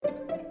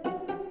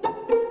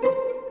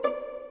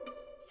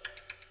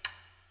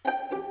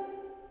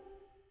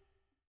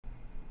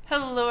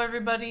Hello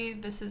everybody,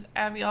 this is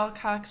Abby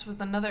Alcox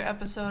with another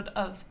episode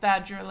of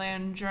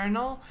Badgerland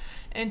Journal,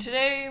 and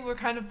today we're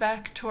kind of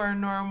back to our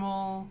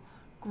normal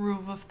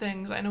groove of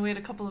things. I know we had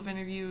a couple of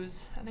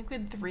interviews. I think we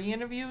had 3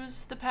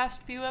 interviews the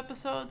past few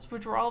episodes,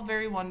 which were all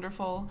very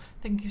wonderful.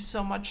 Thank you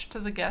so much to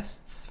the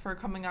guests for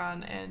coming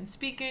on and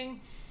speaking.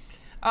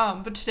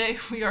 But today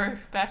we are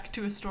back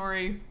to a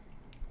story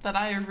that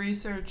I have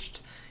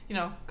researched,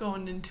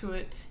 going into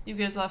it. You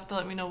guys will have to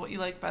let me know what you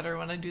like better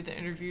when I do the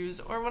interviews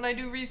or when I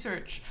do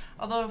research.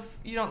 Although if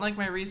you don't like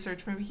my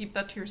research, maybe keep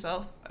that to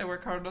yourself. I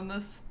work hard on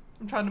this.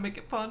 I'm trying to make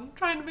it fun,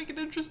 trying to make it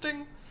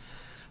interesting.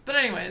 But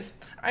anyways,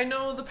 I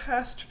know the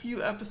past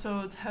few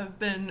episodes have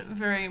been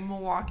very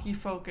Milwaukee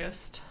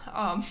focused,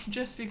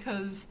 just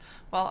because,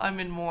 well, I'm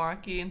in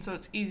Milwaukee, and so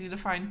it's easy to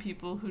find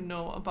people who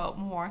know about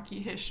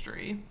Milwaukee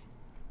history.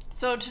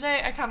 So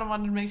today I kind of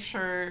wanted to make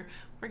sure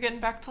we're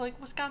getting back to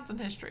Wisconsin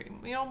history.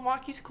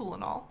 Milwaukee's cool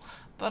and all,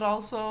 but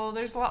also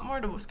there's a lot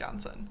more to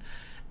Wisconsin.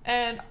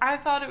 And I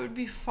thought it would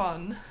be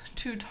fun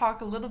to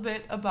talk a little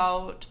bit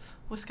about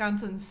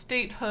Wisconsin's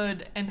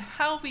statehood and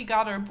how we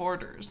got our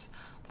borders.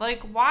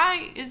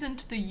 Why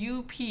isn't the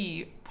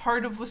UP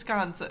part of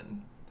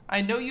Wisconsin?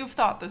 I know you've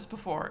thought this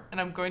before, and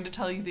I'm going to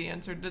tell you the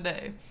answer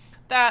today.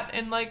 That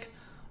and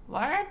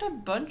why aren't a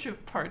bunch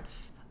of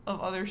parts of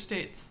other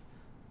states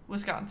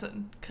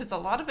Wisconsin? Because a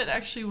lot of it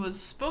actually was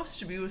supposed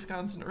to be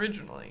Wisconsin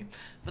originally,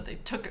 but they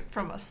took it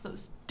from us,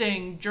 those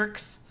dang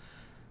jerks.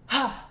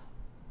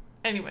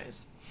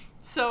 Anyways,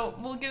 so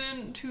we'll get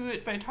into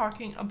it by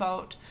talking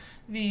about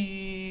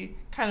the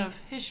kind of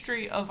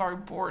history of our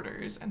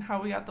borders and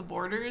how we got the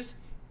borders.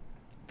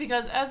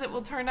 Because as it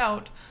will turn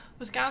out,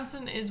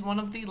 Wisconsin is one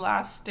of the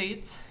last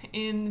states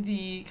in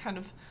the kind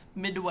of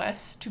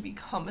Midwest to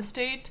become a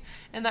state,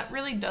 and that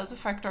really does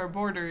affect our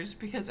borders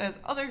because as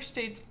other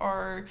states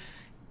are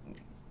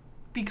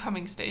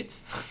becoming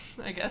states,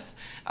 I guess,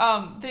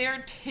 they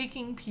are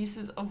taking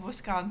pieces of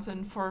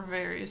Wisconsin for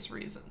various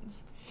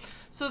reasons.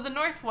 So the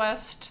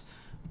Northwest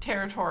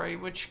Territory,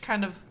 which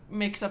kind of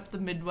makes up the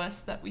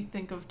Midwest that we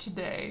think of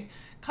today,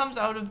 comes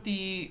out of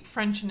the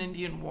French and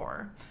Indian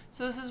War.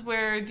 So this is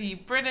where the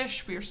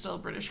British, we are still a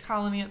British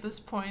colony at this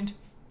point,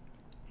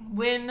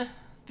 win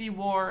the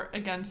war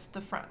against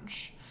the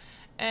French.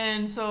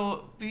 And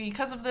so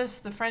because of this,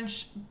 the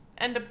French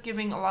end up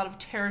giving a lot of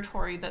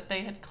territory that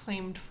they had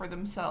claimed for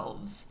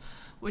themselves,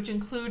 which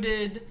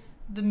included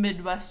the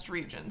Midwest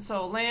region.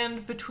 So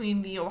land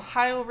between the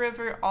Ohio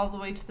River all the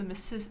way to the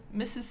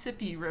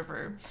Mississippi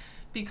River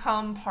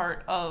become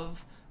part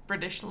of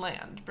British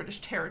land,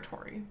 British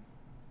territory.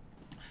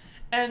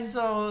 And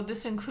so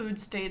this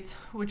includes states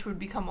which would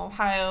become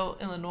Ohio,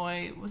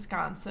 Illinois,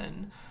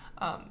 Wisconsin,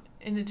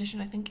 in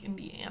addition, I think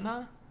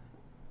Indiana.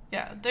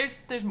 Yeah,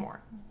 there's more.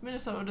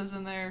 Minnesota's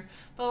in there,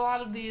 but a lot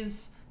of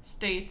these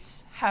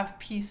states have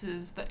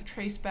pieces that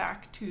trace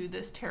back to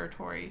this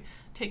territory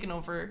taken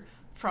over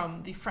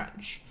from the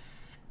French.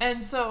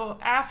 And so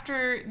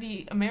after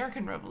the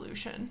American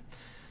Revolution,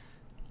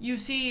 you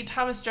see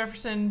Thomas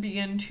Jefferson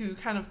begin to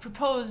kind of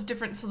propose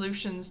different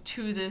solutions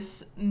to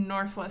this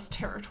Northwest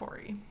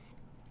Territory.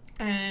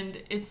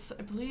 And it's,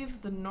 I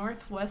believe, the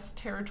Northwest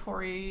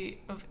Territory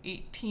of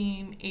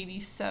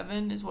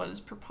 1887 is what is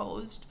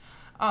proposed.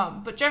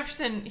 But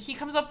Jefferson, he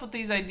comes up with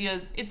these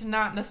ideas. It's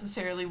not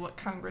necessarily what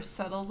Congress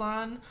settles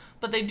on,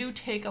 but they do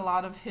take a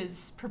lot of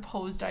his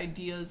proposed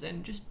ideas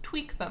and just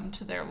tweak them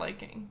to their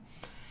liking.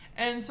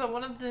 And so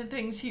one of the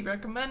things he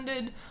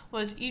recommended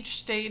was each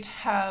state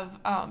have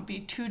be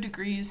 2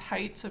 degrees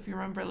height. So if you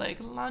remember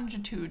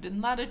longitude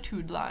and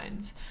latitude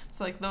lines,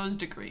 so those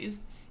degrees.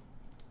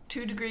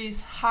 2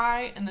 degrees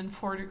high and then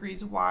 4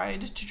 degrees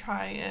wide to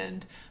try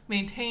and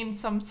maintain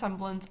some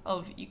semblance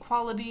of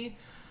equality,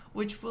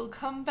 which will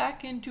come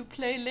back into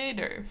play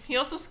later. He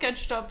also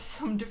sketched up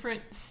some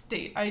different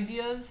state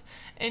ideas,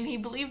 and he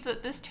believed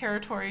that this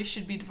territory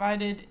should be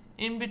divided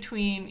in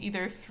between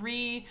either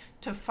 3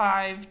 to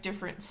 5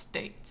 different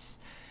states.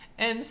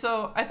 And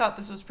so I thought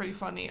this was pretty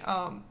funny,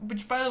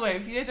 which, by the way,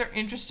 if you guys are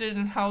interested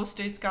in how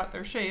states got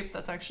their shape,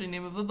 that's actually the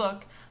name of a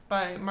book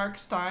by Mark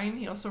Stein.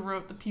 He also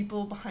wrote The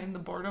People Behind the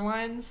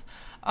Borderlines.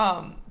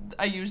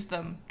 I used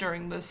them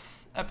during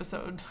this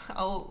episode.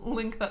 I'll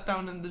link that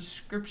down in the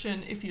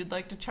description if you'd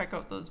like to check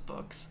out those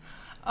books.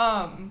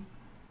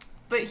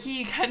 But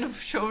he kind of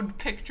showed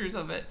pictures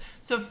of it.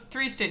 So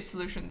 3-state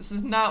solution, this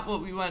is not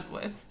what we went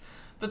with,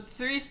 but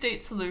the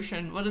 3-state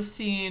solution would have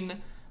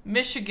seen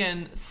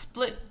Michigan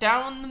split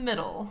down the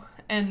middle,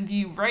 and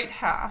the right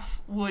half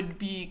would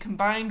be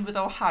combined with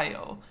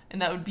Ohio,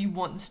 and that would be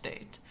 1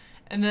 state.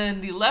 And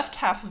then the left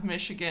half of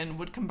Michigan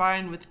would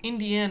combine with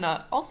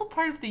Indiana, also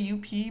part of the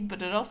UP,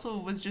 but it also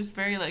was just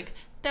very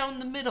down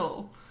the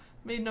middle.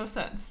 Made no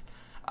sense.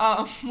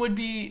 Would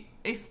be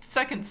a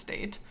 2nd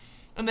state.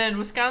 And then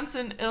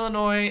Wisconsin,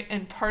 Illinois,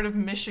 and part of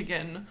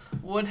Michigan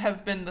would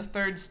have been the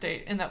 3rd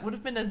state, and that would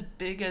have been as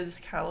big as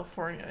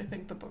California, I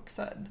think the book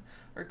said,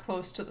 or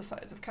close to the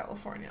size of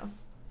California.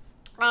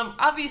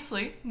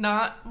 Obviously,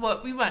 not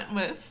what we went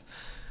with.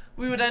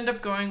 We would end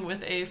up going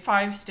with a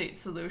 5-state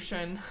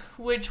solution,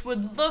 which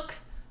would look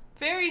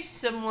very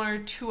similar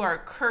to our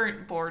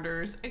current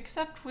borders,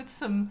 except with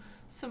some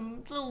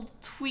little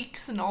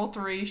tweaks and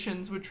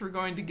alterations, which we're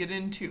going to get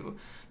into.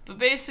 But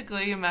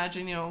basically,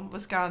 imagine,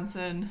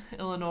 Wisconsin,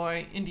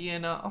 Illinois,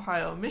 Indiana,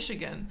 Ohio,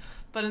 Michigan.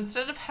 But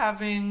instead of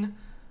having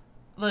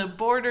the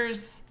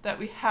borders that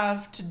we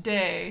have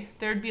today,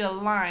 there'd be a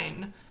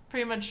line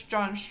pretty much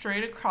drawn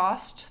straight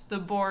across the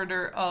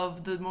border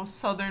of the most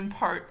southern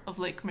part of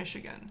Lake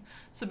Michigan.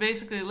 So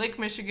basically, Lake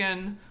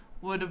Michigan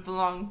would have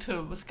belonged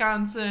to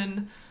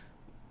Wisconsin,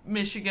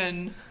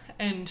 Michigan,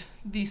 and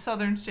the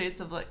southern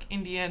states of like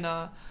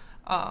Indiana,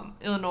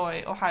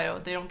 Illinois, Ohio.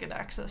 They don't get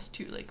access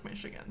to Lake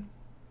Michigan.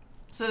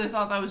 So they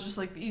thought that was just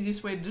like the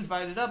easiest way to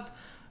divide it up.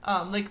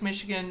 Lake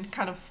Michigan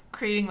kind of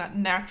creating that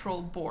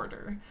natural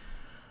border.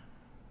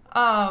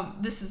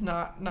 This is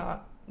not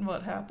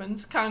what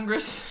happens.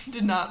 Congress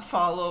did not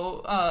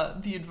follow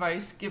the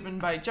advice given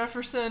by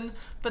Jefferson,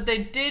 but they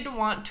did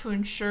want to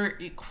ensure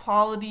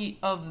equality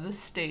of the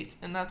states,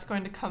 and that's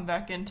going to come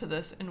back into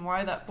this and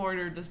why that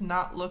border does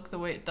not look the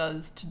way it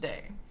does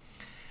today.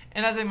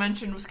 And as I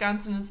mentioned,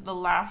 Wisconsin is the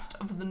last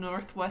of the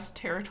Northwest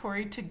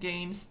Territory to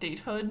gain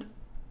statehood,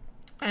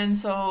 and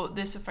so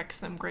this affects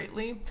them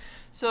greatly.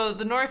 So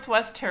the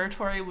Northwest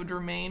Territory would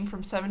remain from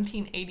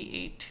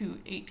 1788 to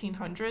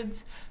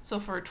 1800s. So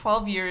for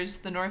 12 years,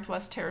 the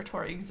Northwest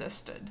Territory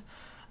existed.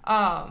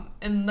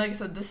 And like I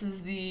said, this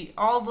is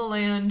all the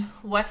land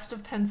west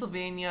of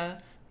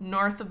Pennsylvania,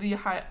 north of the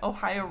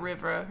Ohio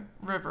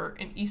River,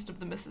 and east of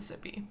the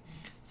Mississippi.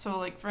 So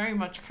like very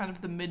much kind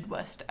of the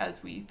Midwest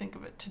as we think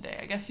of it today.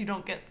 I guess you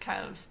don't get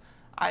kind of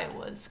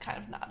Iowa's kind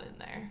of not in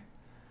there.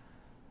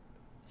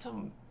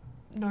 So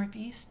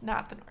Northeast,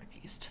 not the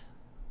Northeast.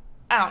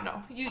 I don't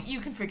know. You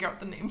can figure out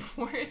the name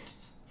for it.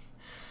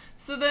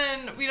 So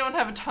then we don't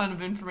have a ton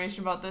of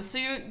information about this. So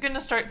you're going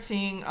to start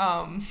seeing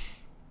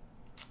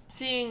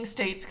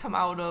states come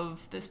out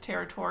of this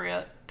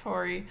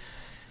territory.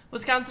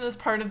 Wisconsin is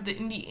part of the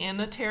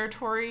Indiana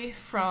Territory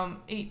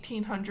from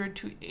 1800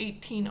 to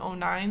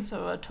 1809,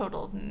 so a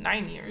total of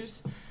 9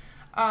 years.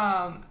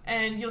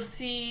 And you'll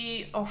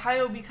see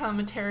Ohio become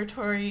a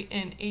territory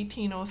in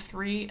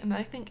 1803, and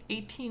I think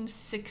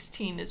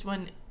 1816 is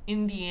when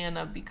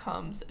Indiana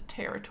becomes a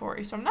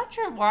territory. So I'm not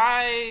sure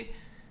why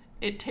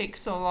it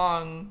takes so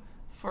long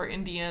for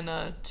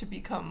Indiana to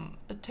become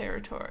a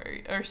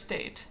territory or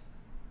state.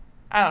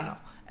 I don't know.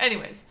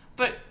 Anyways,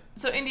 but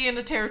so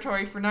Indiana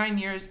Territory for 9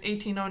 years,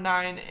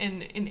 1809,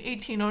 and in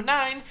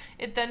 1809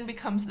 it then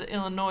becomes the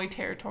Illinois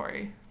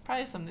Territory.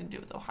 Probably has something to do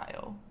with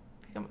Ohio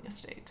becoming a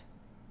state.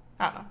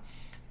 I don't know.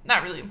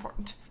 Not really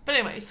important. But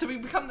anyway, so we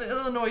become the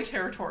Illinois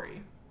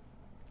Territory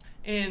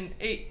in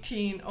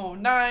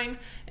 1809,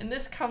 and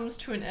this comes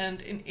to an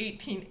end in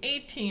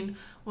 1818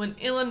 when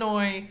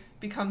Illinois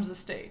becomes a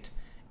state.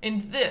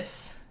 And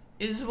this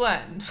is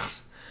when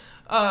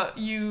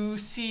you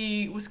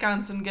see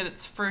Wisconsin get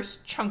its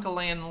first chunk of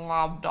land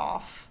lobbed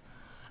off.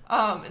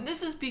 And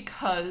this is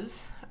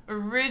because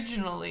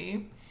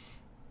originally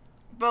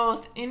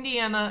both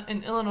Indiana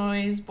and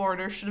Illinois'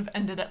 border should have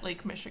ended at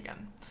Lake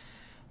Michigan.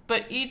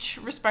 But each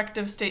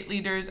respective state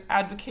leaders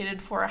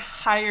advocated for a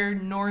higher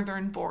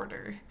northern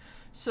border,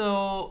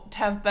 so to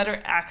have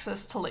better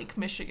access to Lake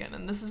Michigan.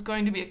 And this is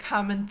going to be a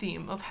common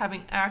theme of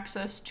having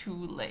access to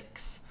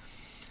lakes.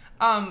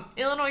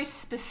 Illinois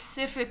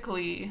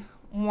specifically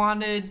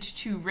wanted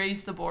to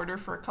raise the border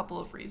for a couple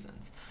of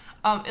reasons.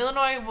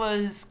 Illinois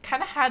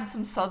had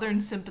some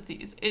southern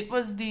sympathies. It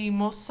was the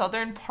most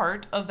southern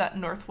part of that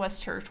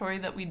Northwest Territory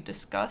that we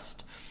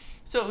discussed.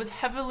 So it was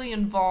heavily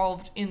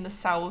involved in the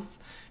South,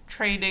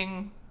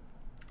 trading.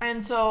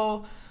 And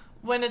so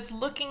when it's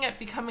looking at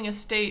becoming a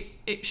state,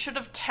 it should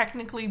have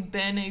technically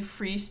been a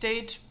free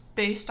state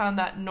based on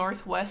that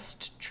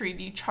Northwest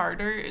Treaty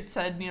Charter. It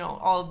said,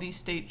 all of these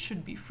states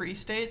should be free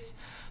states.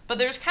 But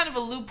there's kind of a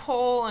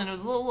loophole, and it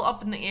was a little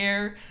up in the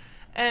air.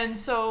 And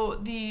so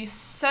the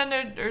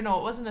senator, it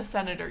wasn't a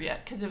senator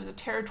yet because it was a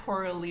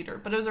territorial leader,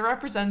 but it was a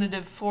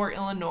representative for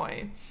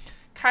Illinois,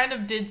 kind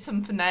of did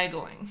some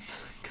finagling.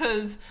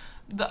 Because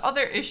the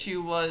other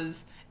issue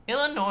was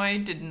Illinois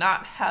did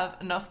not have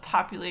enough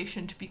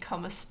population to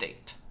become a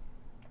state.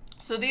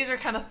 So these are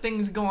kind of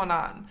things going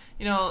on.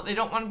 They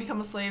don't want to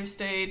become a slave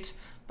state,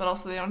 but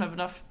also they don't have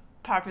enough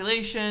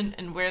population,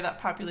 and where that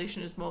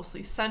population is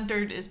mostly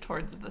centered is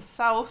towards the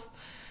South.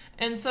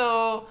 And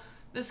so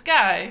this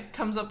guy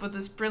comes up with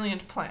this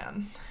brilliant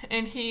plan,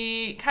 and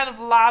he kind of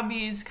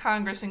lobbies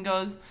Congress and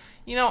goes,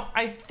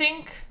 I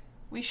think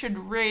we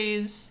should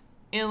raise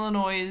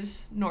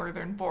Illinois'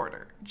 northern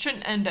border. It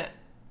shouldn't end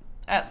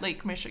at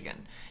Lake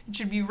Michigan. It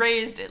should be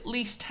raised at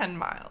least 10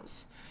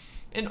 miles.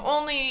 It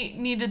only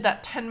needed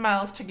that 10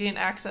 miles to gain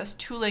access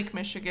to Lake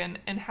Michigan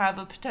and have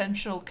a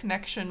potential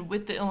connection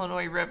with the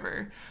Illinois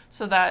River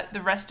so that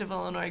the rest of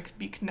Illinois could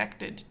be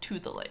connected to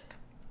the lake.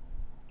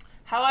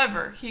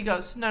 However, he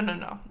goes,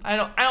 no, I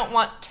don't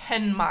want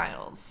 10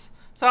 miles.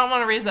 So I don't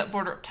want to raise that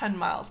border up 10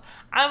 miles.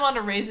 I want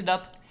to raise it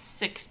up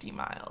 60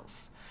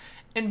 miles.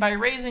 And by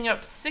raising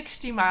up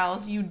 60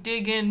 miles, you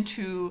dig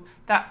into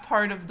that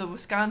part of the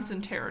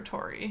Wisconsin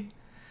Territory.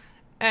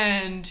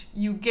 and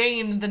you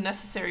gain the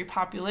necessary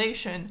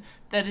population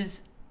that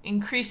is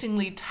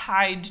increasingly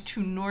tied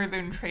to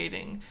northern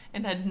trading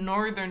and had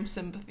northern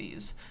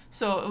sympathies,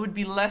 so it would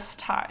be less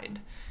tied.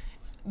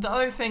 The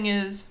other thing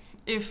is,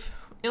 if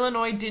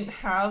Illinois didn't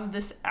have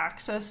this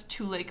access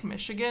to Lake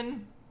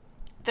Michigan,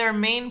 their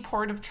main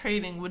port of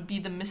trading would be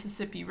the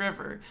Mississippi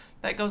River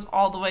that goes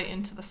all the way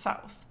into the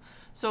south.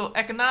 So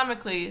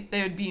economically,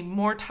 they would be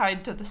more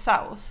tied to the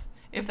south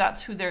if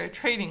that's who they're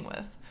trading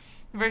with,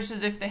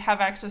 versus if they have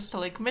access to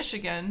Lake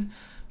Michigan.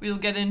 We'll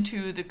get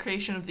into the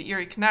creation of the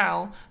Erie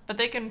Canal, but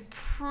they can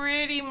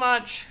pretty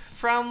much,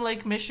 from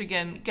Lake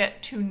Michigan,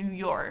 get to New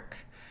York,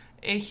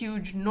 a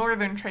huge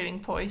northern trading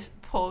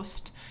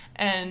post,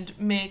 and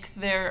make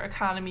their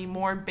economy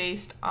more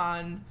based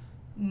on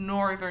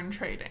northern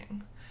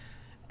trading.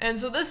 And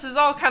so this is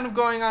all kind of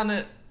going on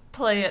at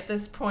play at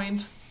this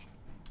point,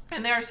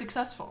 and they are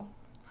successful.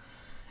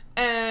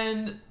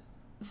 And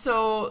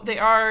so they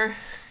are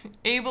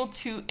able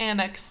to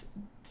annex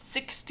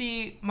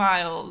 60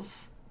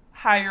 miles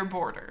higher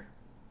border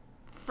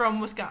from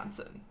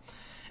Wisconsin.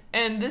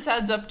 And this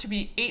adds up to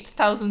be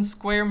 8,000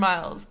 square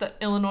miles that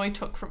Illinois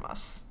took from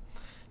us.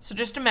 So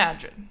just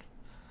imagine,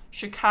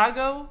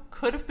 Chicago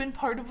could have been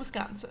part of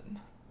Wisconsin.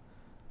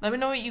 Let me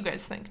know what you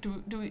guys think.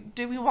 Do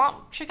we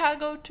want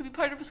Chicago to be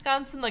part of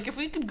Wisconsin? Like, if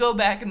we could go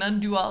back and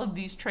undo all of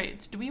these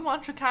traits, do we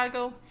want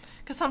Chicago?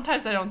 Because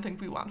sometimes I don't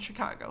think we want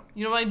Chicago.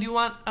 You know what I do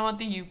want? I want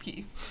the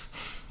UP.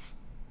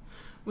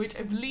 Which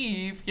I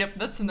believe, yep,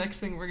 that's the next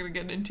thing we're going to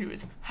get into,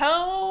 is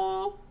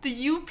how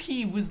the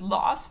UP was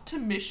lost to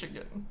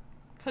Michigan.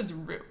 Because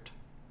rude.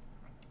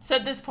 So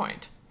at this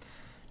point,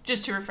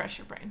 just to refresh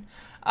your brain,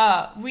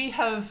 we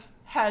have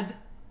had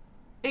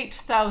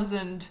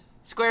 8,000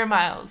 square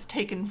miles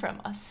taken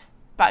from us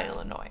by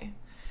Illinois.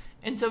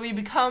 And so we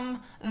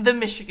become the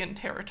Michigan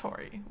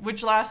Territory,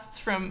 which lasts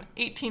from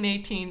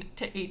 1818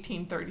 to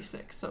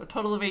 1836, so a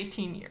total of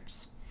 18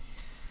 years.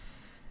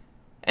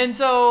 And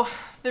so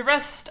the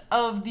rest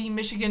of the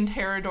Michigan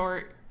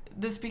Territory,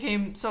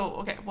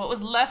 what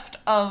was left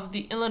of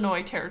the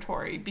Illinois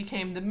Territory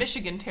became the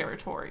Michigan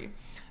Territory,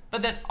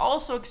 but then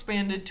also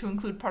expanded to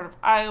include part of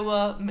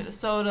Iowa,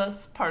 Minnesota,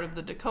 part of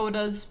the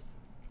Dakotas.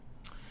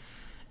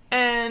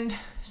 And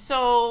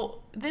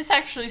so this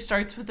actually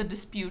starts with a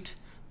dispute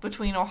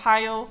between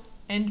Ohio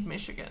and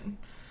Michigan.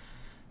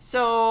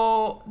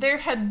 So there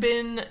had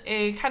been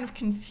a kind of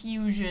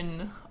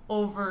confusion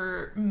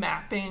over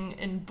mapping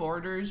and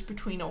borders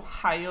between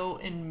Ohio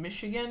and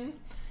Michigan.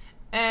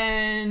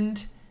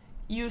 And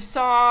you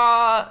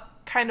saw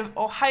kind of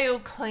Ohio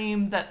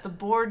claim that the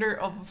border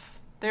of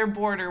their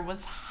border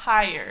was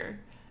higher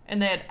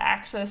and they had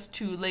access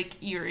to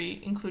Lake Erie,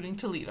 including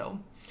Toledo.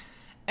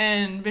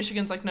 And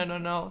Michigan's like,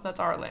 no, that's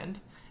our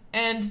land.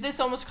 And this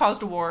almost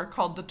caused a war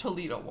called the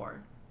Toledo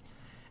War.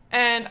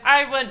 And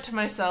I said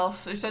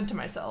to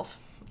myself,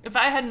 if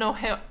I had an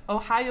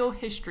Ohio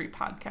history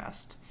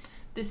podcast,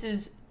 this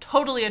is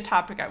totally a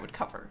topic I would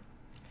cover.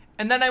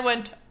 And then I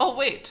went, oh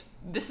wait,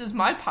 this is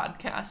my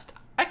podcast.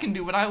 I can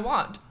do what I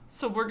want.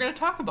 So we're going to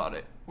talk about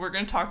it. We're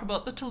going to talk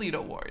about the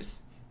Toledo Wars.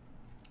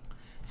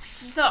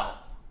 So,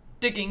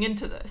 digging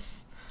into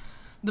this.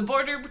 The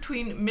border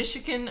between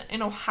Michigan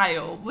and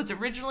Ohio was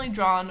originally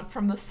drawn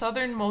from the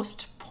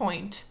southernmost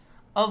point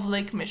of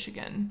Lake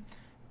Michigan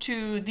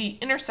to the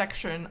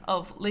intersection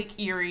of Lake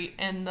Erie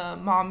and the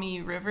Maumee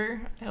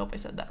River. I hope I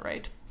said that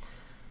right.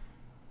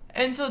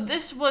 And so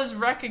this was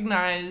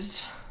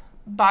recognized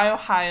by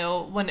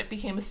Ohio when it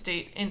became a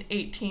state in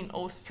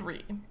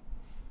 1803.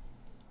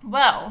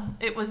 Well,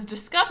 it was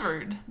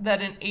discovered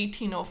that in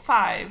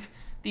 1805,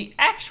 the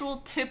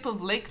actual tip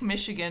of Lake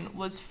Michigan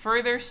was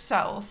further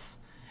south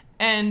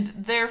and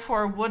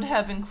therefore would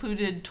have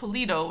included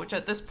Toledo, which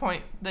at this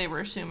point they were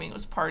assuming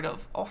was part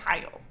of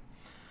Ohio.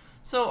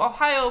 So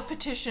Ohio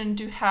petitioned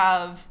to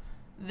have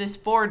this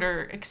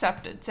border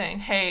accepted,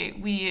 saying, hey,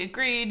 we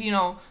agreed,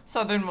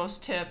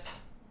 southernmost tip.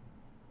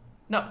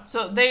 No,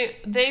 so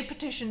they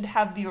petitioned to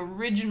have the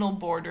original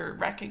border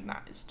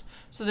recognized.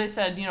 So they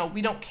said,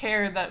 we don't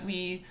care that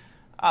we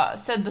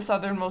said the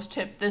southernmost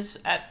tip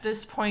at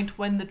this point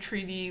when the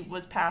treaty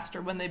was passed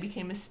or when they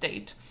became a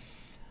state.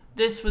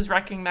 This was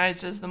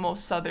recognized as the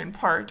most southern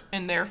part,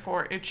 and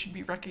therefore it should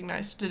be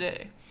recognized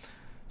today.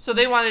 So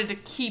they wanted to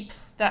keep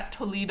that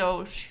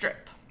Toledo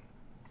strip.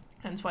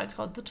 Hence why it's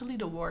called the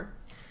Toledo War.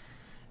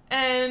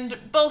 And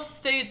both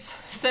states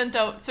sent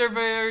out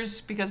surveyors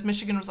because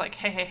Michigan was like,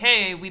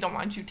 hey, we don't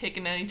want you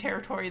taking any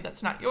territory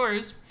that's not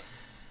yours.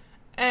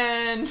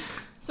 And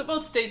so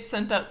both states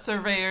sent out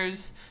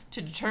surveyors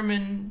to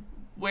determine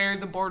where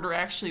the border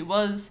actually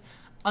was.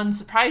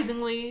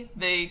 Unsurprisingly,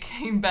 they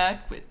came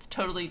back with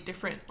totally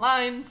different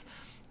lines.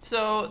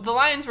 So the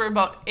lines were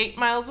about 8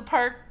 miles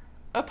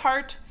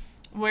apart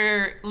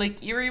where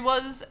Lake Erie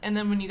was, and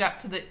then when you got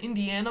to the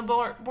Indiana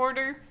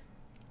border,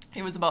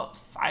 it was about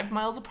 5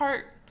 miles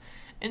apart.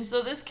 And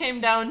so this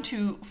came down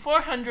to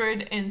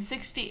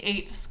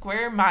 468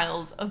 square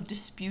miles of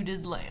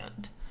disputed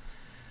land.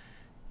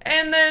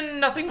 And then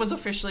nothing was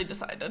officially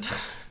decided.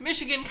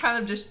 Michigan kind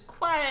of just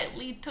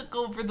quietly took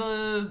over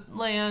the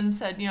land,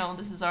 said,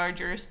 this is our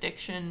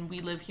jurisdiction, we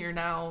live here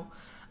now.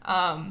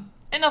 And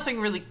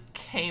nothing really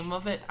came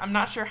of it. I'm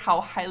not sure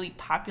how highly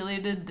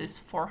populated this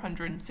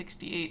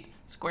 468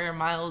 square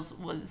miles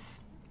was,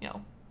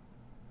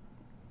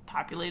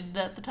 populated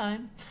at the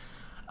time.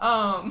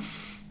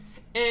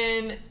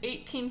 In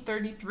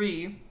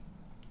 1833,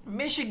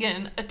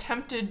 Michigan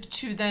attempted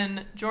to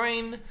then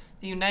join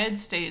the United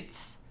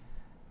States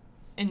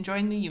and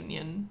join the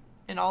Union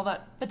and all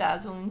that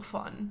bedazzling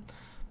fun.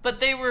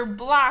 But they were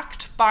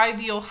blocked by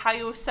the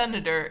Ohio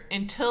senator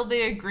until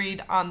they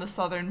agreed on the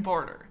southern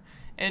border.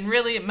 And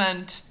really it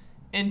meant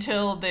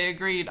until they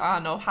agreed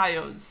on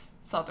Ohio's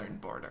southern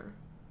border,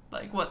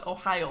 like what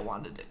Ohio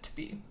wanted it to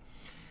be.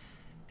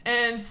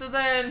 And so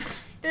then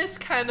this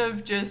kind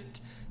of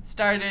just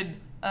started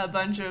a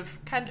bunch of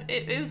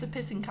it was a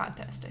pissing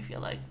contest, I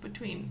feel like,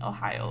 between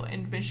Ohio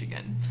and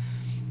Michigan.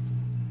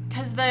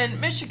 Because then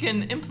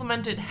Michigan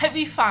implemented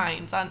heavy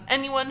fines on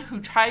anyone who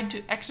tried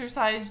to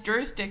exercise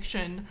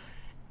jurisdiction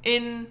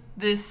in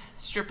this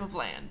strip of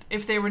land,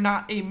 if they were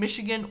not a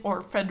Michigan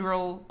or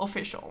federal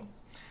official.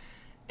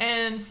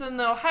 And so then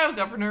the Ohio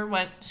governor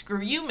went,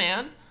 screw you,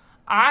 man.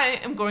 I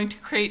am going to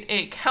create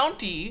a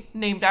county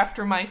named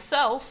after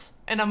myself,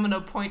 and I'm going to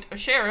appoint a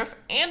sheriff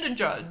and a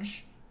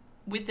judge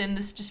within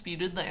this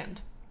disputed land.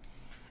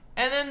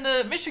 And then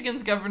the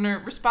Michigan's governor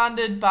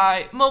responded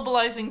by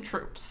mobilizing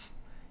troops.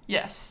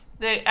 Yes,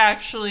 they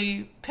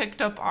actually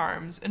picked up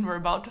arms and were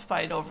about to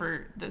fight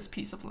over this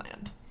piece of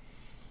land.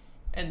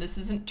 And this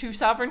isn't two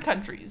sovereign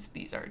countries,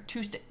 these are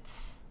two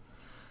states.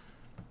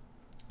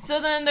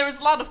 So then there was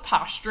a lot of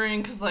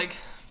posturing, because,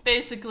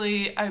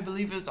 basically, I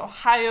believe it was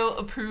Ohio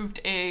approved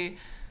a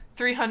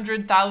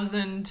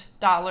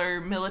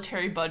 $300,000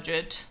 military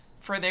budget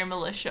for their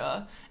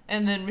militia,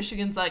 and then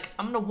Michigan's like,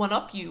 I'm going to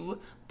one-up you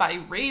by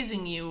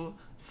raising you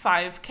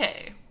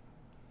 $5,000.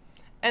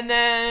 And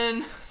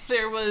then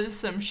there was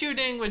some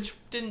shooting, which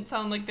didn't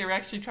sound like they were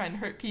actually trying to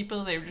hurt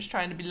people. They were just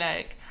trying to be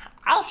like,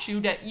 I'll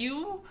shoot at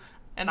you,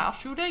 and I'll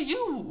shoot at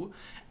you.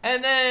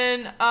 And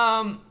then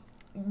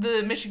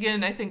the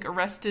Michigan, I think,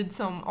 arrested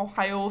some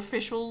Ohio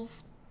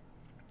officials.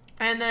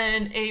 And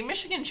then a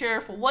Michigan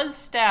sheriff was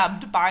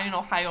stabbed by an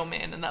Ohio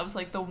man, and that was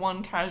the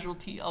one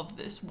casualty of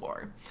this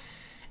war.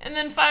 And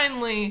then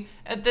finally,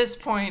 at this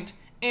point,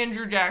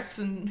 Andrew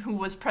Jackson, who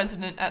was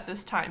president at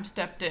this time,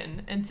 stepped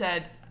in and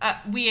said,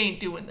 we ain't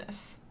doing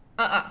this.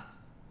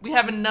 We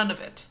having none of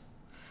it.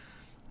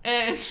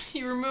 And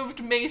he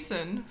removed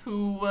Mason,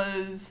 who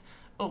was...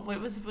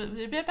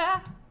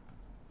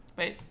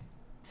 Wait.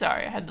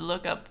 Sorry, I had to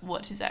look up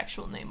what his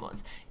actual name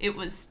was. It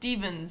was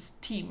Stevens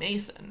T.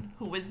 Mason,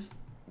 who was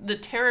the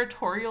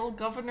territorial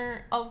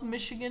governor of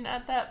Michigan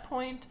at that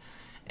point.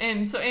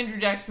 And so Andrew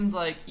Jackson's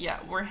like, yeah,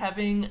 we're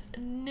having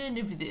none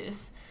of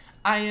this.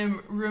 I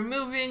am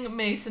removing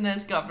Mason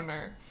as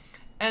governor.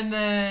 And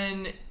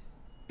then,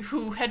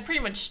 who had pretty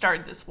much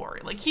started this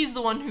war. He's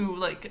the one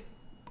who,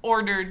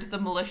 ordered the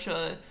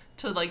militia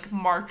to,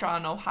 march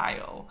on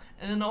Ohio.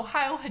 And then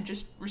Ohio had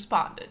just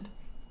responded.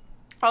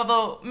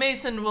 Although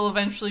Mason will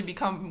eventually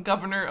become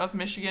governor of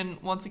Michigan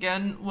once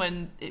again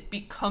when it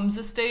becomes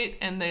a state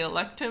and they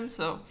elect him,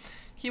 so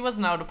he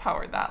wasn't out of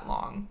power that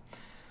long.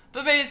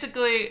 But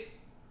basically,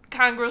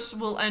 Congress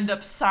will end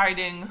up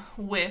siding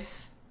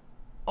with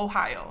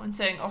Ohio and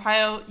saying,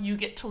 Ohio, you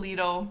get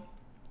Toledo,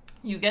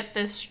 you get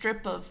this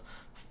strip of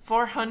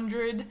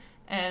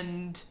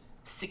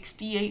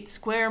 468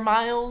 square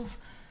miles,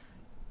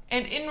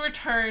 and in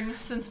return,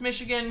 since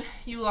Michigan,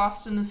 you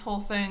lost in this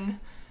whole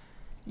thing,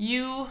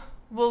 you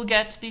will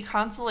get the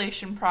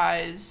consolation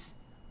prize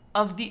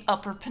of the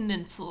Upper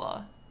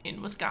Peninsula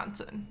in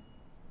Wisconsin,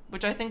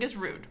 which I think is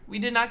rude. We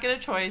did not get a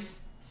choice.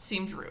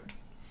 Seems rude.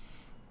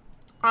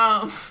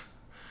 And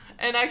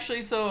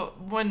actually, so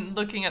when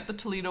looking at the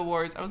Toledo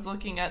Wars, I was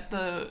looking at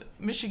the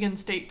Michigan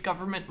state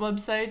government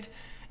website,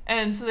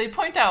 and so they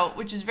point out,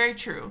 which is very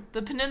true,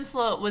 the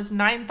peninsula was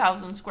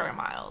 9,000 square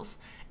miles,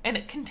 and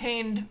it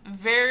contained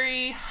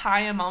very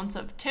high amounts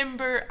of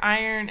timber,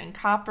 iron, and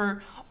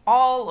copper,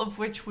 all of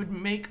which would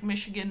make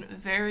Michigan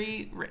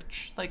very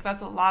rich.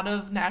 That's a lot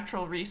of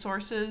natural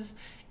resources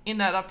in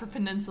that Upper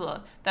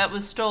Peninsula that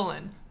was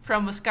stolen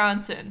from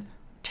Wisconsin.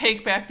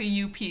 Take back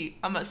the UP.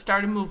 I'm gonna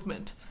start a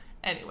movement.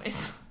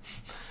 Anyways.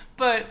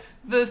 But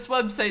this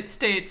website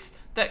states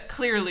that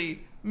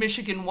clearly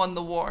Michigan won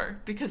the war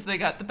because they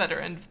got the better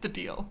end of the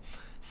deal.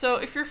 So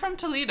if you're from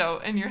Toledo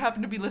and you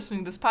happen to be listening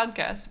to this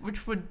podcast,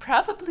 which would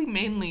probably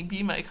mainly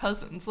be my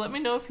cousins, let me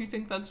know if you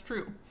think that's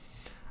true.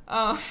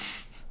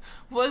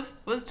 Was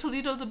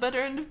Toledo the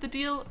better end of the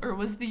deal, or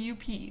was the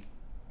UP?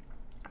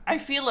 I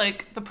feel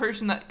like the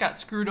person that got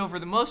screwed over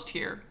the most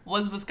here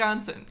was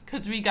Wisconsin,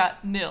 because we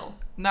got nil,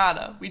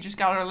 nada. We just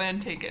got our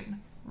land taken.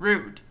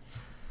 Rude.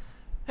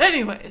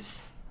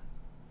 Anyways.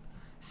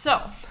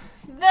 So,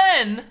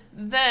 then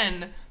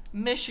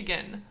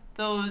Michigan,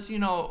 those,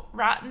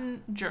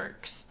 rotten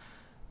jerks,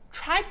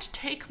 tried to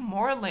take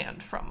more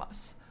land from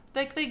us.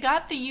 They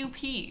got the UP.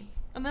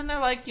 And then they're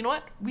like, you know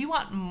what? We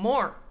want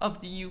more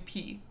of the UP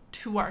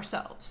to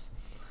ourselves.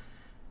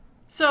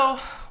 So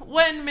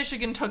when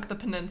Michigan took the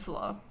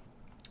peninsula,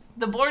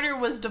 the border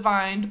was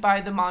defined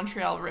by the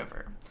Montreal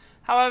River.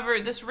 However,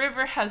 this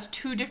river has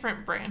two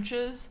different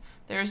branches.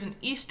 There's an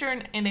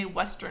eastern and a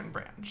western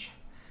branch.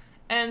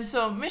 And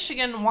so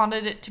Michigan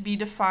wanted it to be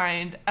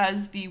defined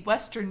as the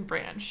western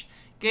branch,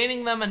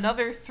 gaining them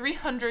another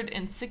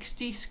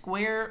 360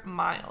 square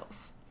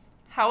miles.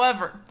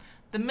 However,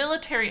 the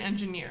military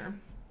engineer,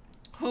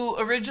 who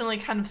originally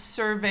kind of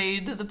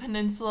surveyed the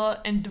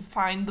peninsula and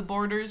defined the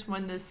borders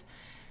when this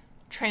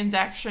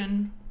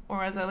transaction,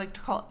 or as I like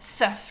to call it,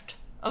 theft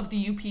of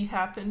the UP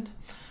happened,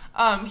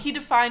 he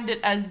defined it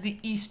as the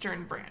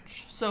eastern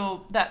branch.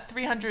 So that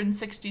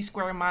 360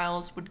 square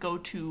miles would go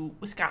to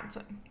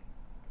Wisconsin.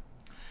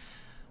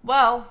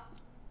 Well,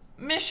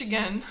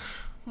 Michigan,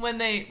 when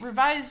they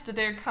revised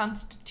their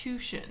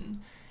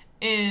constitution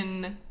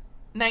in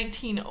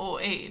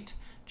 1908,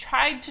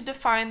 tried to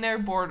define their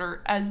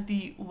border as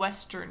the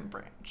western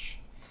branch.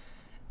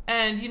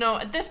 And, you know,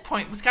 at this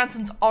point,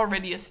 Wisconsin's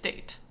already a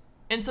state.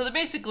 And so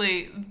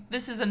basically,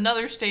 this is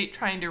another state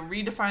trying to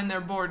redefine their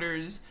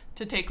borders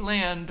to take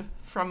land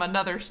from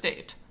another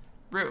state.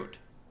 Rude.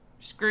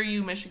 Screw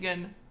you,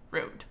 Michigan.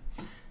 Rude.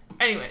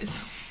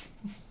 Anyways.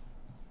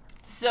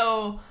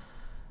 So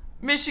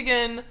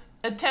Michigan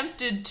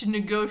attempted to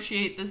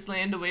negotiate this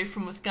land away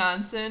from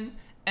Wisconsin,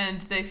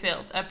 and they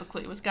failed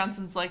epically.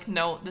 Wisconsin's like,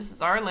 no, this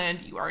is our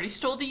land. You already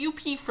stole the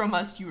UP from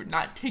us. You are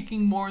not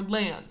taking more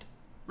land.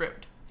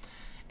 Rude.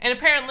 And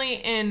apparently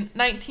in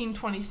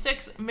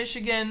 1926,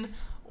 Michigan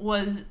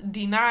was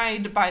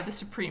denied by the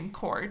Supreme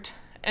Court.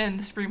 And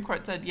the Supreme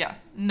Court said, yeah,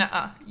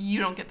 nuh-uh,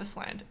 you don't get this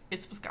land.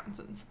 It's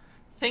Wisconsin's.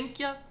 Thank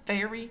you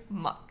very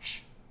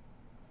much.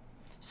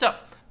 So,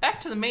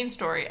 back to the main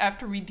story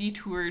after we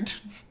detoured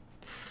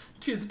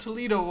to the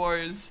Toledo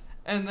Wars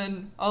and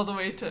then all the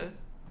way to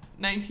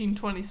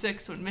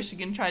 1926 when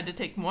Michigan tried to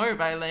take more of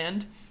our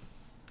land.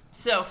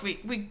 So, if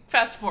we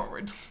fast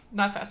forward,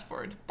 not fast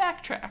forward,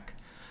 backtrack.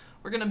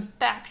 We're going to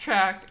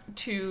backtrack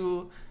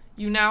to,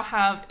 you now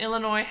have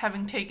Illinois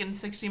having taken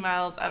 60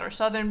 miles at our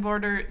southern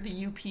border.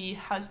 The UP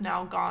has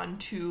now gone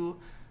to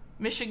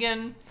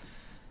Michigan.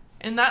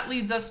 And that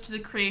leads us to the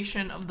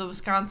creation of the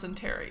Wisconsin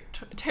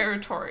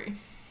territory.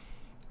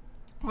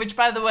 Which,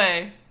 by the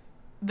way,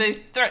 they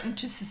threatened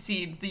to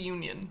secede the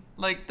Union.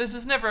 Like, this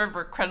was never ever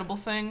a credible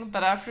thing,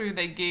 but after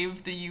they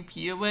gave the UP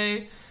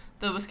away,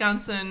 the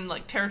Wisconsin,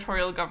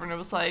 territorial governor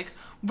was like,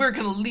 we're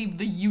gonna leave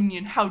the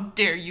Union, how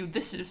dare you,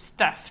 this is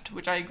theft,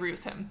 which I agree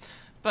with him.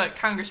 But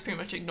Congress pretty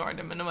much ignored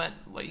him and went,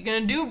 what you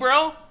gonna do,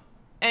 bro?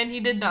 And he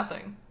did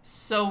nothing.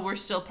 So we're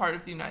still part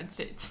of the United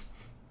States.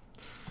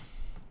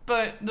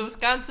 But the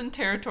Wisconsin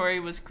Territory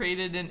was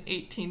created in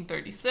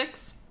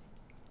 1836.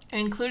 It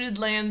included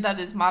land that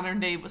is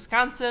modern-day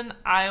Wisconsin,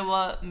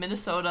 Iowa,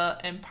 Minnesota,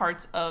 and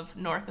parts of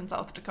North and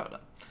South Dakota.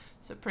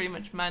 So pretty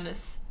much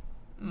minus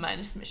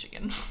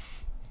Michigan.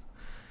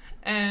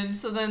 And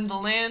so then the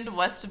land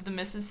west of the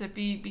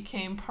Mississippi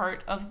became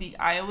part of the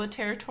Iowa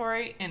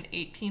Territory in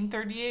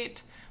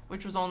 1838,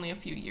 which was only a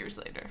few years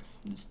later.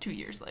 It was 2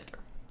 years later.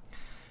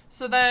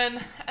 So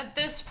then at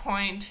this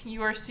point,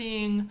 you are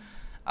seeing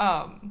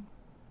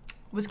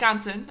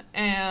Wisconsin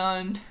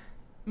and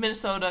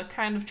Minnesota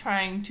kind of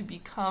trying to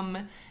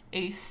become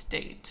a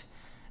state.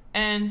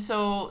 And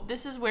so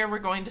this is where we're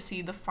going to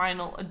see the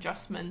final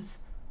adjustments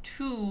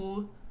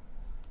to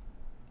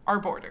our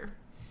border.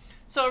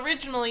 So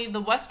originally, the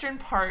western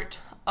part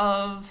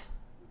of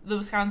the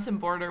Wisconsin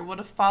border would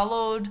have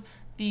followed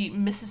the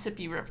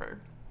Mississippi River.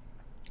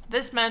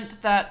 This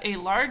meant that a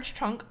large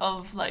chunk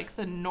of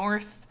the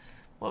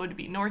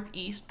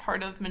northeast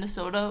part of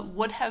Minnesota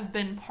would have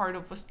been part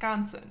of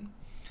Wisconsin.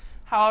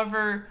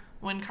 However,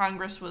 when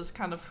Congress was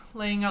kind of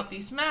laying out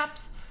these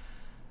maps,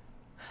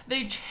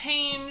 they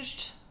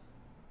changed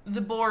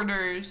the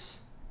borders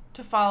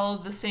to follow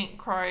the St.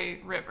 Croix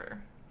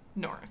River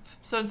north.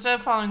 So instead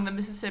of following the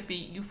Mississippi,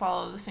 you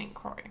follow the St.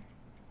 Croix.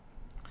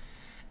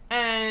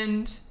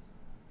 And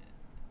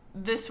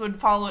this would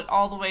follow it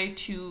all the way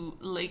to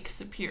Lake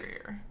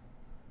Superior.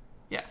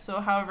 Yeah,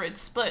 so however, it's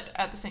split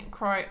at the St.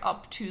 Croix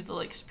up to the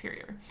Lake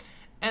Superior.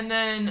 And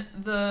then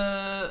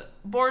the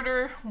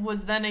border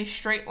was then a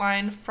straight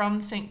line from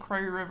the St.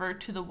 Croix River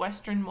to the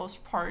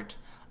westernmost part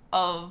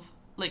of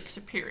Lake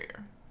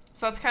Superior.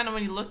 So that's kind of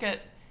when you look at,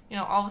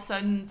 all of a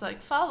sudden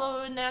it's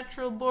follow a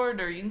natural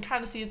border. You can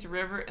kind of see it's a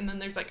river, and then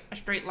there's a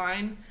straight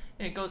line,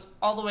 and it goes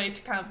all the way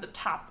to kind of the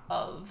top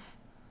of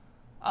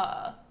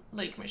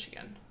Lake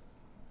Michigan.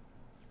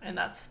 And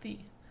that's the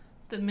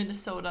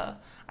Minnesota.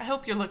 I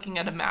hope you're looking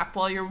at a map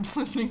while you're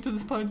listening to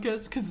this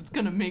podcast, because it's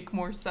gonna make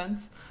more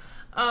sense.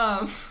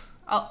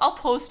 I'll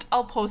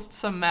post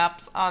some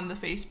maps on the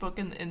Facebook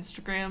and the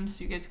Instagram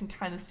so you guys can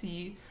kind of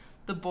see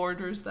the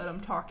borders that I'm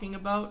talking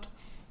about.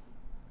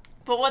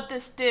 But what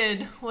this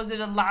did was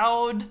it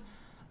allowed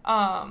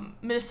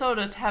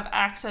Minnesota to have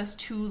access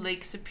to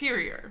Lake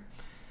Superior.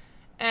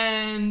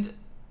 And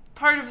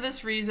part of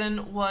this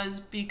reason was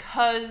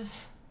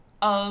because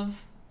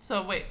of...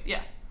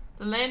 the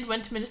The land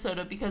went to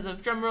Minnesota because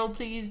of, drumroll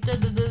please,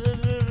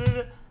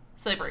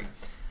 slavery.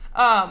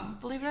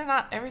 Believe it or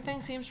not, everything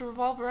seems to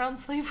revolve around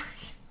slavery.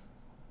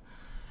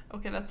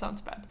 Okay, that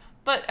sounds bad.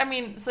 But, I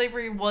mean,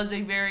 slavery was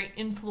a very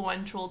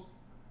influential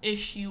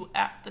issue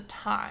at the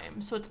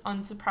time, so it's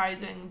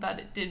unsurprising that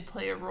it did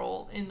play a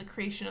role in the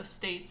creation of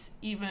states,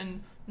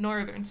 even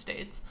northern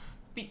states,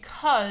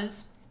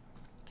 because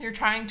you're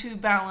trying to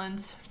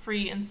balance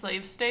free and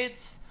slave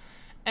states.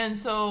 And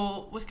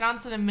so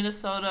Wisconsin and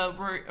Minnesota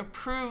were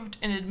approved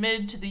and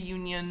admitted to the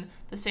Union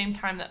the same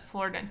time that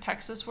Florida and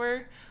Texas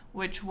were,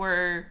 which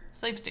were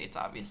slave states,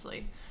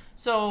 obviously.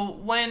 So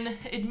when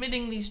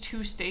admitting these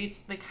two states,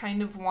 they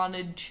kind of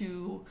wanted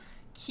to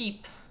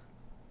keep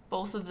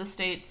both of the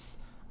states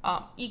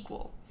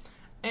equal.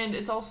 And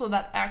it's also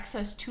that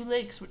access to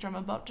lakes, which I'm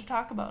about to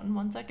talk about in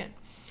 1 second.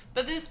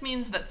 But this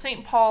means that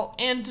St. Paul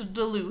and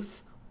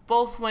Duluth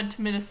both went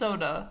to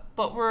Minnesota,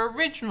 but were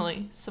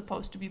originally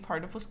supposed to be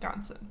part of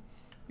Wisconsin.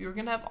 We were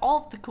going to have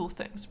all of the cool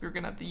things. We were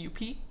going to have the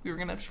UP, we were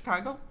going to have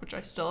Chicago, which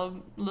I still have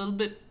a little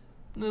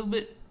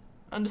bit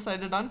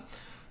undecided on.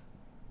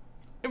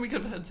 And we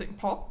could have had St.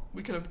 Paul,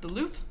 we could have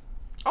Duluth,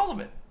 all of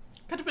it.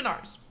 Could have been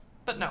ours,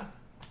 but no.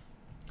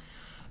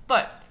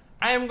 But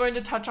I am going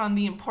to touch on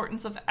the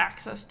importance of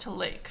access to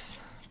lakes,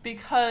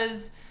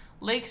 because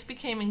lakes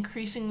became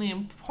increasingly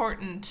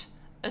important,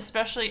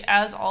 especially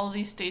as all of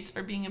these states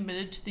are being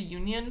admitted to the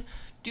Union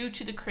due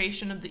to the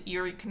creation of the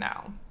Erie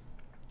Canal.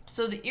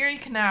 So the Erie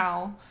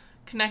Canal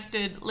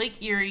connected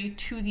Lake Erie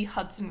to the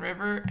Hudson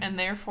River and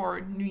therefore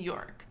New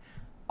York.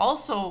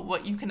 Also,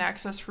 what you can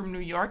access from New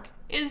York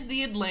is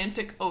the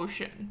Atlantic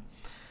Ocean.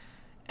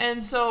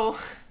 And so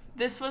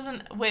this was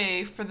a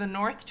way for the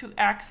North to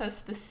access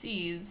the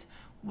seas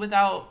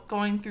without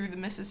going through the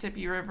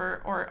Mississippi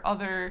River or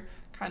other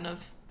kind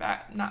of,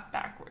 not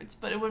backwards,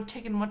 but it would have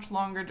taken much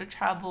longer to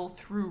travel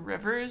through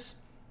rivers.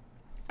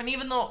 And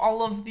even though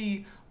all of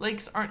the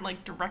lakes aren't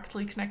like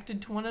directly connected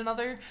to one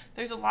another,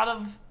 there's a lot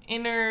of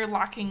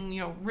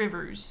interlocking,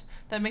 rivers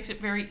that makes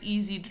it very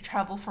easy to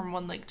travel from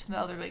one lake to the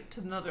other lake to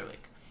another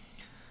lake.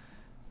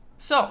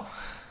 So,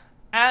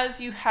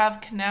 as you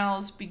have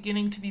canals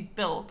beginning to be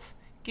built,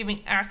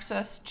 giving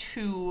access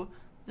to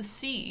the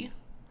sea,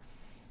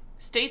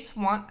 states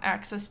want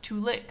access to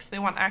lakes. They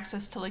want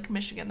access to Lake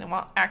Michigan. They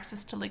want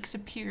access to Lake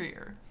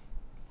Superior.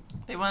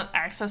 They want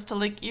access to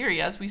Lake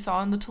Erie, as we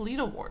saw in the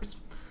Toledo Wars.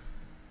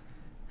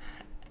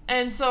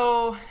 And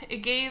so it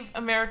gave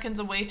Americans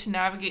a way to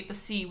navigate the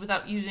sea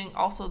without using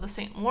also the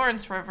St.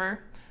 Lawrence River,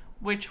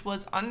 which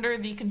was under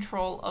the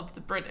control of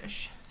the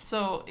British.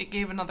 So it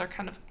gave another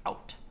kind of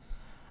out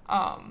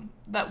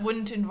that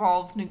wouldn't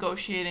involve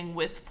negotiating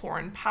with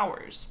foreign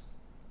powers.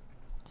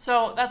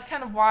 So that's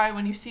kind of why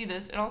when you see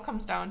this, it all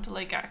comes down to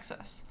lake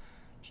access.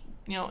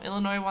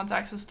 Illinois wants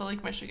access to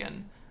Lake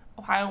Michigan.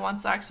 Ohio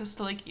wants access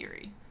to Lake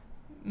Erie.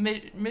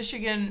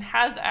 Michigan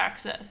has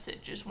access,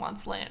 it just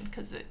wants land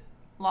because it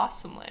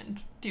lost some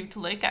land due to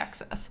lake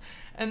access.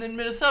 And then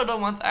Minnesota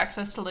wants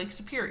access to Lake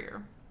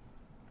Superior.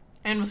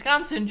 And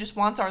Wisconsin just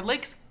wants our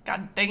lakes,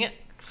 god dang it.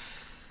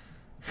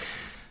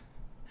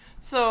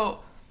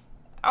 So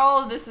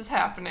all of this is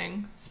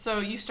happening. So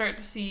you start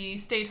to see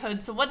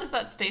statehood. So what does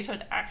that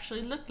statehood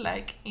actually look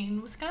like in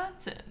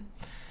Wisconsin?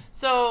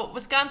 So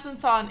Wisconsin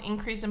saw an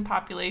increase in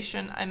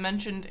population. I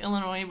mentioned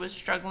Illinois was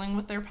struggling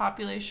with their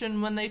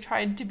population when they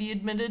tried to be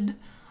admitted,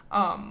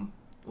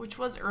 which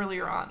was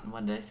earlier on.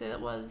 When did I say that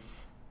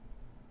was?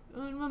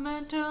 Un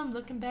momentum,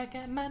 looking back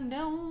at my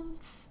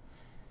notes.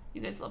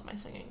 You guys love my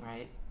singing,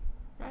 right?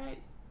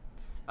 Right?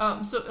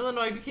 So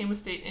Illinois became a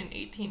state in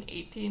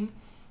 1818.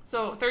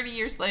 So 30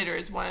 years later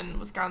is when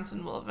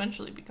Wisconsin will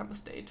eventually become a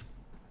state.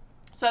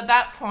 So at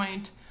that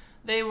point,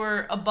 they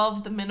were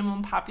above the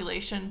minimum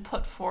population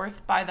put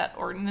forth by that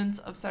ordinance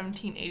of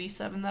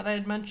 1787 that I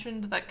had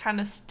mentioned that kind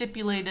of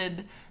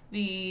stipulated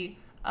the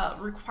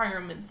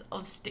requirements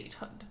of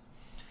statehood.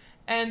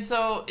 And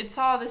so it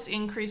saw this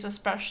increase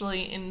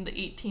especially in the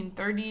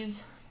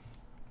 1830s.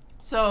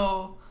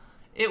 So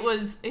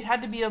it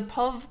had to be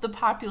above the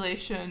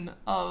population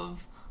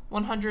of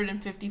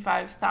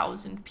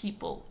 155,000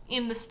 people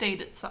in the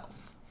state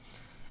itself.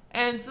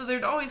 And so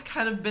there'd always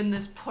kind of been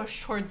this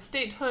push towards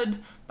statehood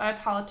by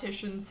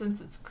politicians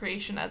since its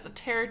creation as a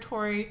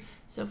territory.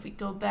 So if we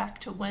go back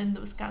to when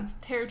the Wisconsin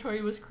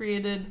Territory was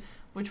created,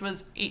 which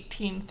was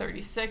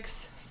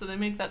 1836, so they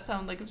make that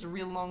sound like it was a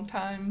real long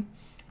time.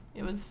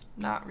 It was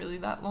not really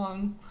that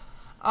long.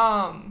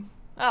 Well,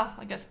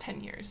 I guess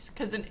 10 years.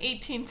 Because in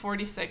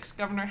 1846,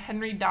 Governor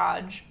Henry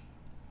Dodge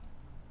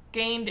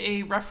gained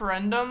a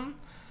referendum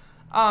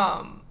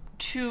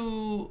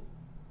to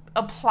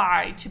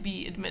apply to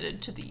be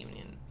admitted to the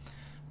Union.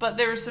 But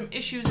there were some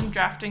issues in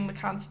drafting the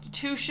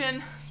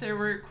Constitution. There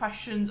were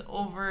questions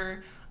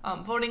over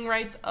voting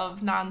rights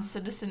of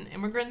non-citizen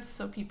immigrants,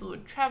 so people who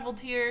had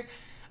traveled here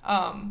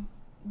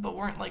but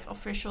weren't like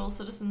official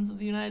citizens of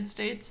the United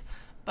States.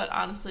 But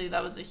honestly,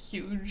 that was a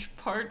huge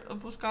part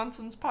of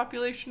Wisconsin's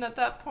population at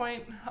that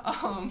point.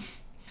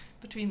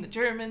 Between the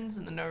Germans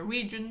and the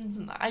Norwegians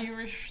and the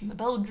Irish and the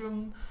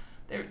Belgium,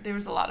 there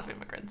was a lot of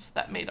immigrants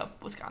that made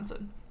up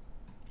Wisconsin.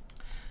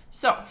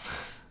 So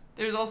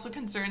there's also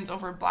concerns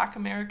over Black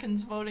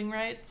Americans' voting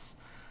rights.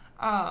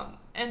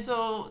 And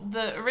so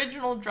the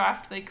original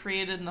draft they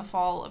created in the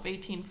fall of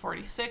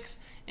 1846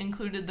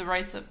 included the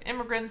rights of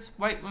immigrants,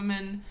 white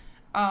women,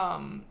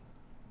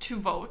 to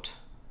vote,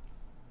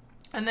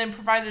 and then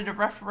provided a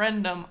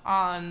referendum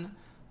on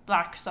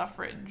Black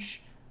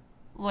suffrage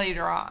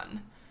later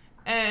on.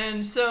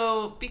 And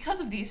so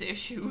because of these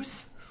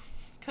issues,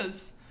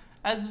 because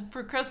as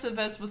progressive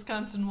as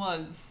Wisconsin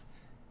was,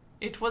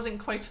 it wasn't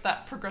quite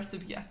that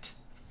progressive yet.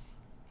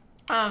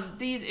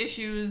 These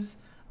issues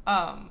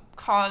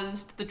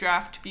caused the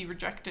draft to be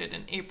rejected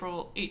in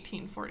April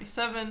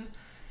 1847,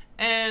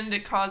 and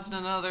it caused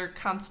another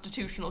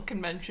constitutional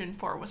convention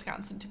for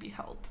Wisconsin to be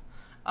held.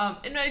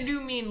 And I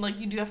do mean, like,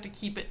 you do have to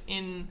keep it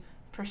in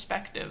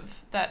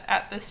perspective that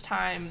at this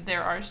time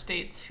there are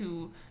states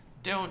who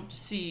don't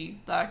see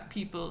Black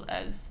people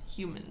as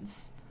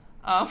humans.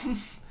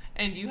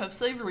 And you have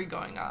slavery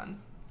going on.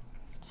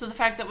 So the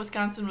fact that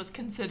Wisconsin was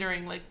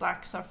considering, like,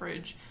 Black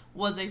suffrage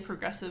was a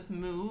progressive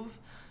move,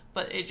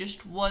 but it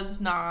just was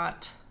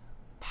not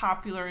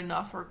popular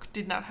enough or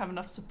did not have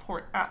enough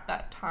support at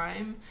that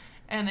time,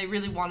 and they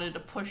really wanted to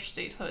push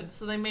statehood,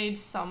 so they made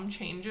some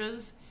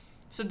changes.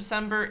 So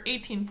December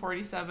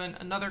 1847,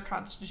 another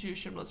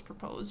constitution was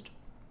proposed.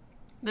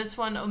 This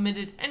one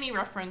omitted any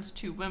reference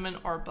to women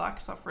or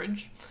Black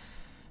suffrage,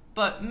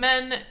 but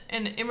men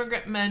and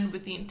immigrant men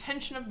with the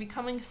intention of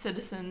becoming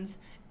citizens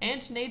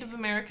and Native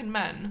American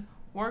men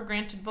were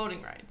granted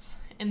voting rights,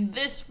 and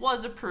this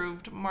was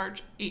approved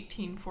March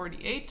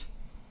 1848.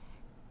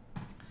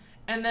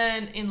 And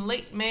then in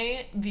late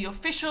May, the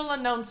official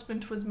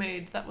announcement was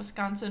made that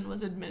Wisconsin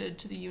was admitted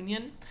to the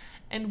Union,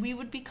 and we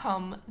would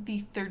become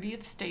the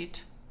 30th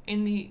state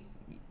in the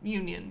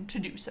Union to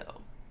do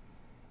so.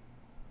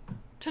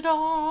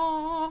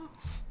 Ta-da!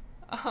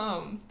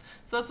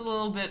 So that's a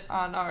little bit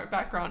on our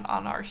background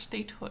on our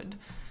statehood.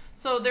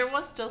 So there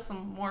was still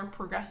some more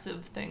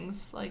progressive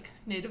things like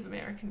Native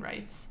American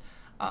rights,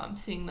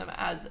 seeing them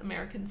as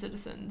American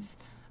citizens,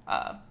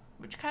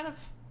 which kind of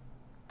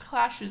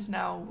clashes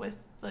now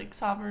with like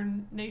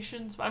sovereign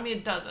nations. I mean,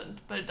 it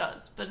doesn't, but it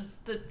does. But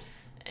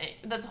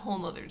that's a whole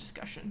nother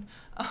discussion.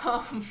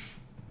 And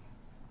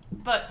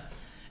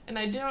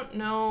I don't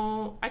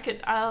know.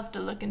 I'll have to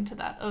look into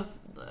that of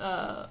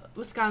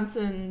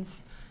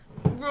Wisconsin's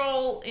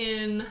role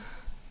in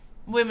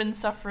women's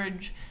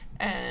suffrage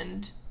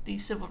and the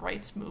civil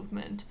rights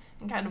movement,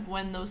 and kind of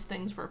when those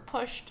things were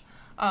pushed.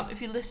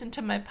 If you listen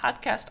to my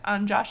podcast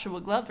on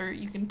Joshua Glover,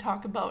 you can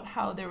talk about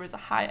how there was a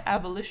high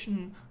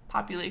abolition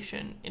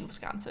population in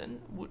Wisconsin.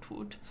 Woot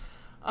woot.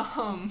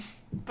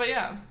 But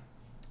yeah.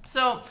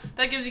 So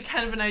that gives you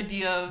kind of an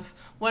idea of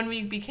when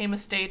we became a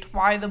state,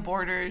 why the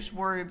borders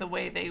were the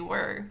way they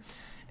were.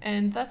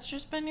 And that's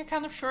just been your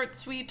kind of short,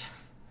 sweet.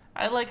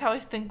 I like how I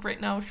think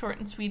right now short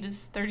and sweet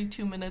is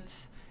 32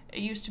 minutes. It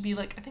used to be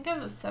like, I think I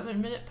have a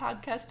 7-minute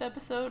podcast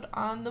episode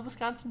on the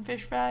Wisconsin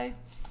fish fry.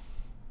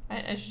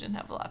 I just didn't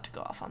have a lot to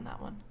go off on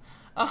that one.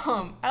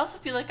 I also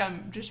feel like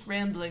I'm just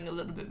rambling a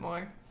little bit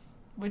more,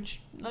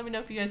 which let me know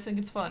if you guys think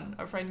it's fun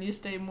or if I need to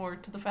stay more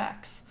to the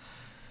facts.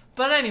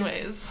 But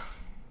anyways,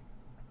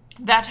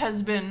 that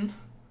has been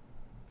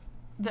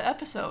the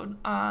episode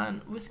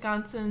on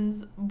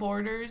Wisconsin's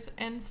borders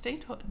and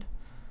statehood.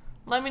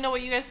 Let me know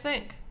what you guys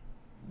think.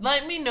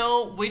 Let me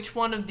know which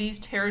one of these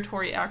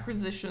territory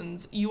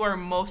acquisitions you are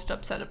most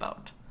upset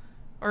about.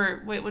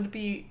 Or wait, would it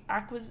be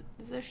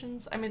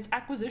acquisitions? I mean, it's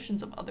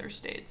acquisitions of other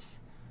states.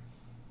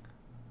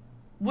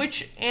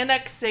 Which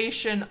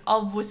annexation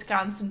of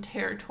Wisconsin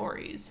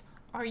territories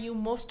are you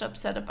most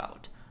upset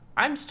about?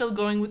 I'm still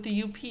going with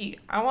the UP.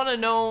 I want to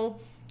know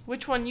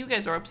which one you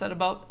guys are upset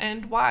about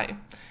and why.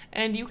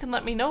 And you can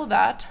let me know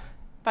that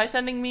by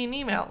sending me an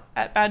email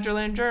at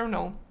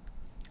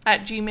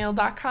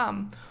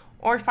badgerlandjournal@gmail.com,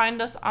 or find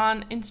us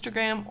on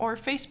Instagram or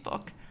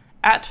Facebook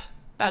at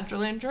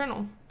Badgerland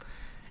Journal.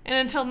 And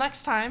until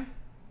next time,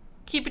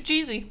 keep it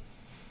cheesy.